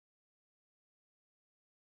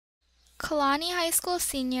Kalani High School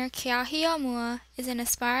senior Keahi is an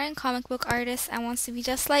aspiring comic book artist and wants to be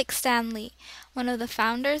just like Stan Lee, one of the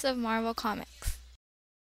founders of Marvel Comics.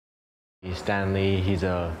 Stan Lee, he's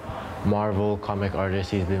a Marvel comic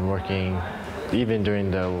artist. He's been working even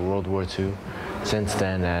during the World War II since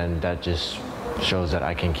then, and that just shows that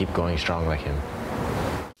I can keep going strong like him.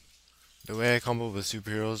 The way I come up with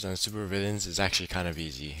superheroes and supervillains is actually kind of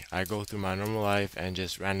easy. I go through my normal life and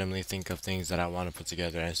just randomly think of things that I want to put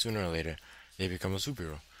together, and sooner or later, they become a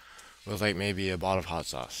superhero. With like maybe a bottle of hot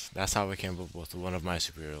sauce. That's how I came up with one of my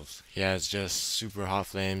superheroes. He has just super hot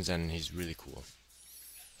flames and he's really cool.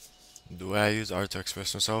 The way I use art to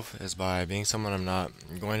express myself is by being someone I'm not,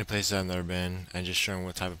 going to places I've never been, and just showing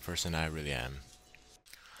what type of person I really am.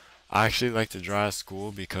 I actually like to draw at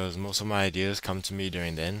school because most of my ideas come to me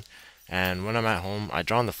during then, and when I'm at home, I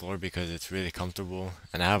draw on the floor because it's really comfortable,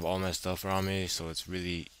 and I have all my stuff around me, so it's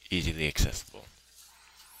really easily accessible.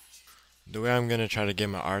 The way I'm going to try to get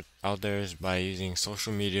my art out there is by using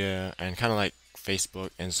social media and kind of like Facebook,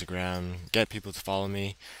 Instagram, get people to follow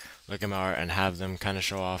me, look at my art, and have them kind of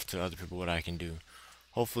show off to other people what I can do.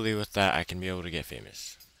 Hopefully with that, I can be able to get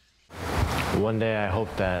famous. One day I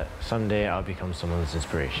hope that someday I'll become someone's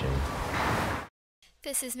inspiration.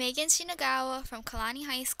 This is Megan Shinagawa from Kalani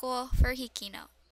High School for HIKI Note.